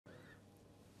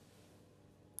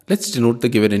Let's denote the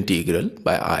given integral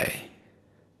by I.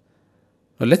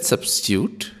 Now let's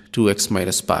substitute 2x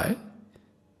minus pi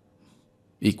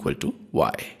equal to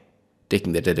y.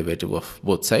 Taking the derivative of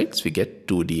both sides, we get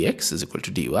 2 dx is equal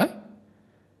to dy,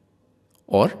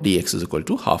 or dx is equal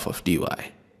to half of dy.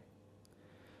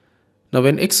 Now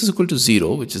when x is equal to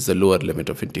 0, which is the lower limit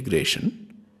of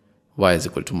integration, y is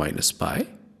equal to minus pi.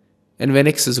 And when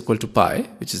x is equal to pi,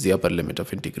 which is the upper limit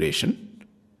of integration,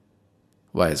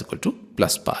 y is equal to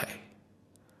plus pi.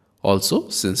 Also,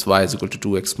 since y is equal to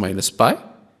 2x minus pi,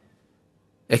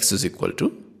 x is equal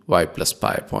to y plus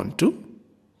pi upon 2,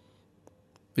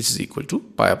 which is equal to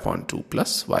pi upon 2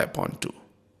 plus y upon 2.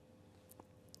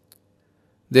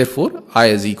 Therefore, I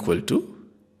is equal to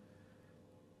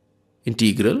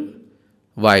integral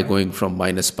y going from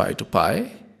minus pi to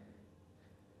pi,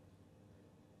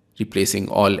 replacing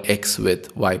all x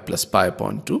with y plus pi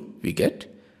upon 2, we get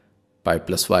pi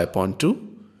plus y upon 2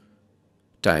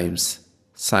 times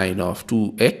sine of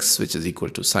 2x, which is equal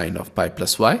to sine of pi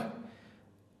plus y,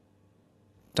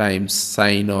 times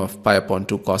sine of pi upon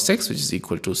 2 cos x, which is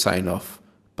equal to sine of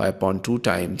pi upon 2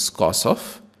 times cos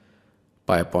of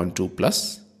pi upon 2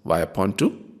 plus y upon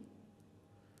 2,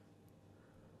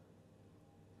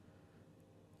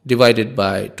 divided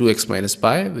by 2x minus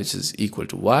pi, which is equal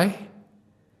to y,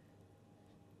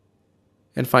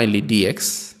 and finally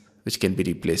dx, which can be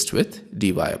replaced with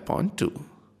dy upon 2.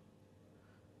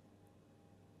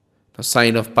 Now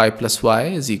sine of pi plus y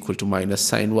is equal to minus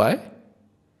sine y,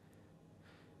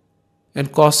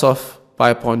 and cos of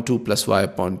pi upon 2 plus y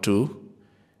upon 2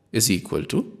 is equal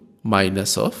to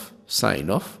minus of sine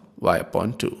of y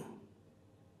upon 2.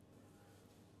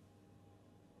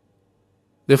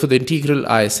 Therefore, the integral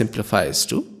I simplifies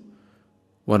to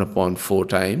 1 upon 4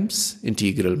 times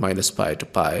integral minus pi to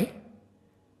pi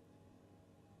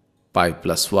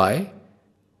plus y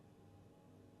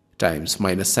times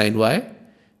minus sine y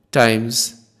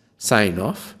times sine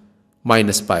of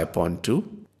minus pi upon 2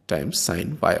 times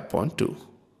sine y upon 2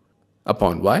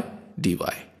 upon y dy.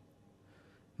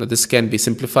 Now this can be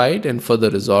simplified and further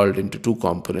resolved into two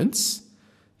components.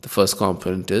 The first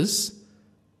component is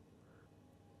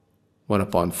 1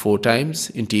 upon 4 times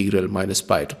integral minus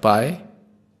pi to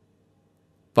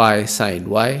pi sine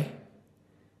y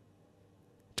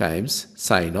times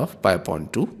sine of pi upon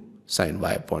 2 sine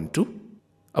y upon 2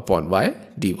 upon y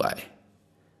dy.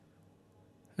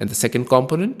 And the second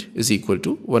component is equal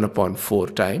to 1 upon 4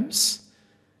 times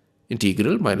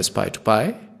integral minus pi to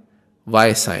pi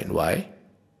y sine y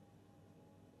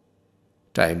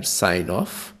times sine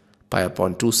of pi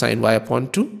upon 2 sine y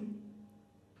upon 2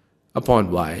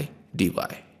 upon y dy.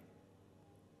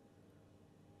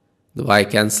 The y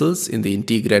cancels in the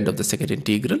integrand of the second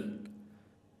integral.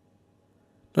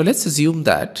 Now let's assume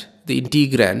that the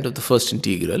integrand of the first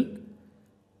integral,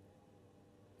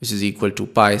 which is equal to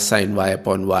pi sine y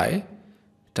upon y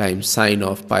times sine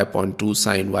of pi upon 2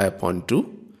 sine y upon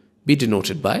 2, be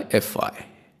denoted by fy.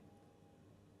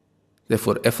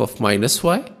 Therefore, f of minus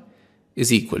y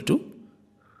is equal to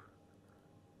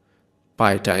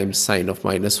pi times sine of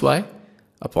minus y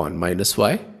upon minus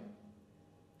y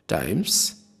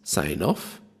times sine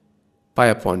of pi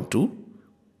upon 2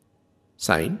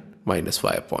 sine minus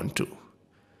y upon 2.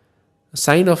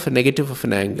 Sine of a negative of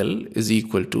an angle is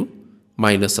equal to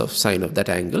minus of sine of that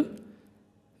angle,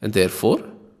 and therefore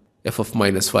f of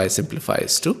minus y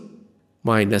simplifies to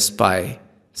minus pi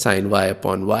sine y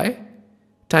upon y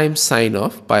times sine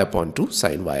of pi upon 2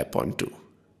 sine y upon 2.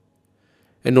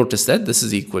 And notice that this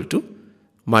is equal to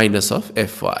minus of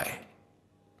fy.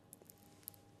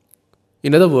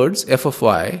 In other words, f of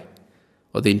y,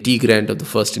 or the integrand of the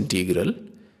first integral,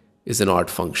 is an odd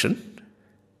function.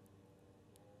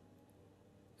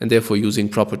 And therefore, using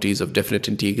properties of definite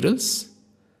integrals,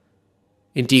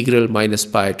 integral minus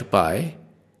pi to pi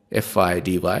fy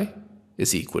dy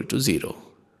is equal to 0.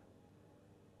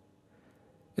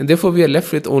 And therefore, we are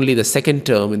left with only the second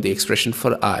term in the expression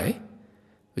for I,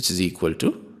 which is equal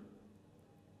to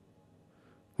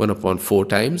 1 upon 4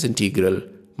 times integral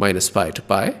minus pi to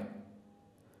pi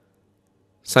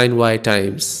sine y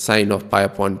times sine of pi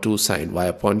upon 2 sine y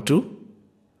upon 2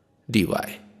 dy.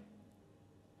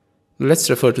 Now let's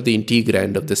refer to the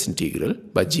integrand of this integral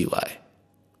by gy.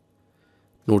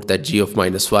 Note that g of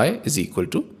minus y is equal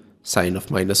to sine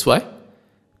of minus y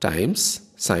times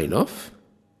sine of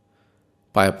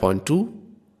pi upon 2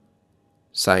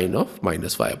 sine of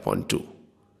minus y upon 2.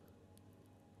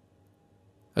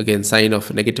 Again, sine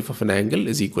of negative of an angle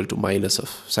is equal to minus of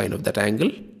sine of that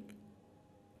angle.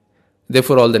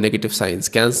 Therefore, all the negative signs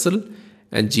cancel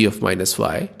and g of minus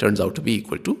y turns out to be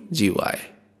equal to gy.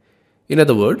 In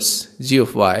other words, g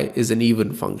of y is an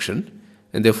even function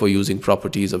and therefore using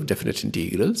properties of definite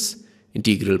integrals,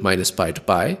 integral minus pi to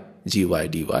pi gy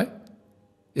dy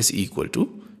is equal to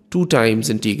 2 times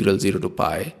integral 0 to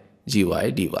pi gy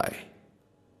dy.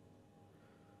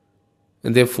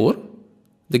 And therefore,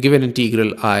 the given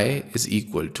integral I is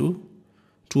equal to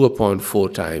 2 upon 4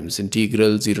 times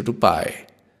integral 0 to pi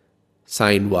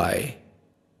sin y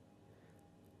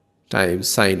times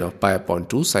sine of pi upon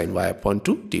 2 sin y upon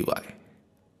 2 dy.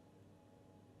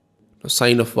 Now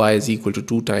sine of y is equal to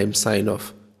 2 times sine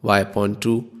of y upon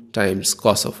 2 times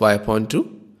cos of y upon 2.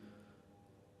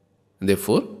 And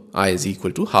therefore, I is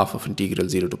equal to half of integral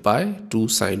 0 to pi 2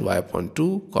 sin y upon 2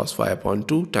 cos y upon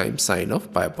 2 times sine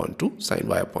of pi upon 2 sin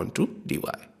y upon 2 dy.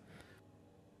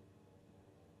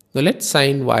 Now let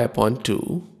sine y upon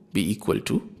 2 be equal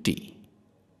to t.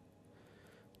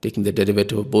 Taking the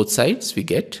derivative of both sides, we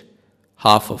get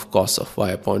half of cos of y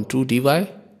upon 2 dy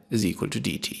is equal to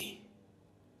dt.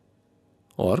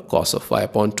 Or cos of y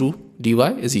upon 2 dy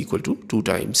is equal to 2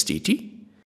 times dt.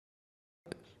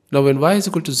 Now when y is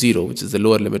equal to 0, which is the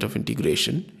lower limit of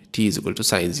integration, t is equal to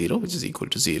sine 0, which is equal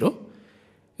to 0.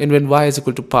 And when y is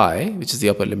equal to pi, which is the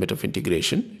upper limit of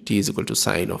integration, t is equal to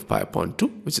sine of pi upon 2,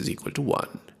 which is equal to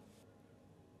 1.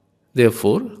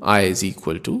 Therefore, I is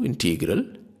equal to integral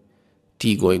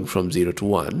t going from 0 to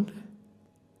 1.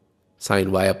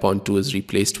 Sine y upon 2 is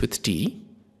replaced with t.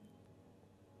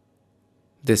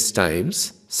 This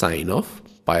times sine of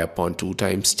pi upon 2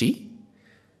 times t.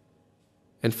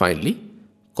 And finally,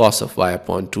 cos of y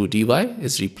upon 2 dy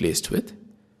is replaced with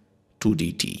 2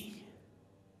 dt.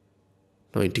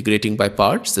 Now integrating by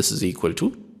parts, this is equal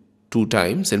to 2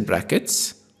 times in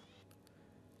brackets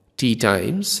t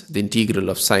times the integral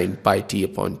of sine pi t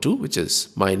upon 2, which is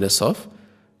minus of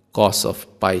cos of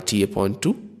pi t upon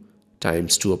 2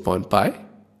 times 2 upon pi,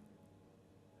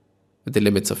 with the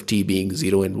limits of t being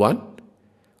 0 and 1,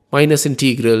 minus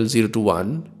integral 0 to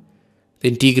 1, the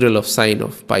integral of sine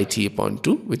of pi t upon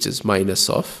 2, which is minus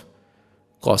of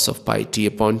cos of pi t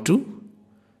upon 2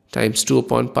 times 2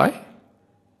 upon pi,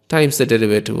 times the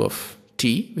derivative of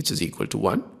t, which is equal to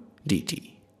 1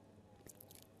 dt.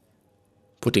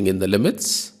 Putting in the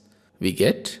limits, we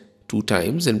get 2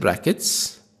 times in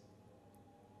brackets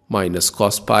minus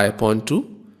cos pi upon 2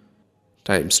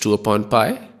 times 2 upon pi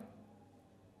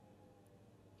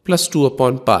plus 2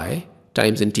 upon pi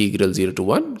times integral 0 to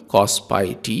 1 cos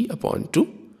pi t upon 2.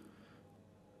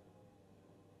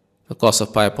 The cos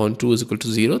of pi upon 2 is equal to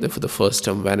 0, therefore the first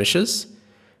term vanishes,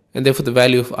 and therefore the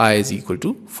value of I is equal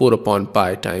to 4 upon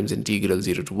pi times integral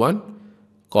 0 to 1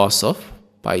 cos of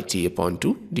pi t upon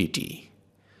 2 dt.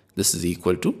 This is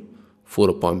equal to 4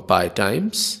 upon pi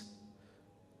times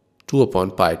 2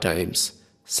 upon pi times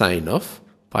sine of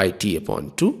pi t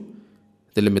upon 2,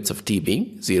 the limits of t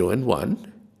being 0 and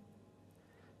 1.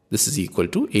 This is equal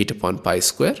to 8 upon pi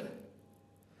square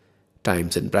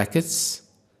times in brackets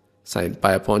sine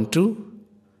pi upon 2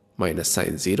 minus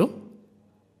sine 0,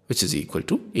 which is equal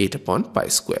to 8 upon pi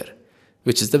square,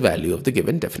 which is the value of the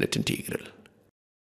given definite integral.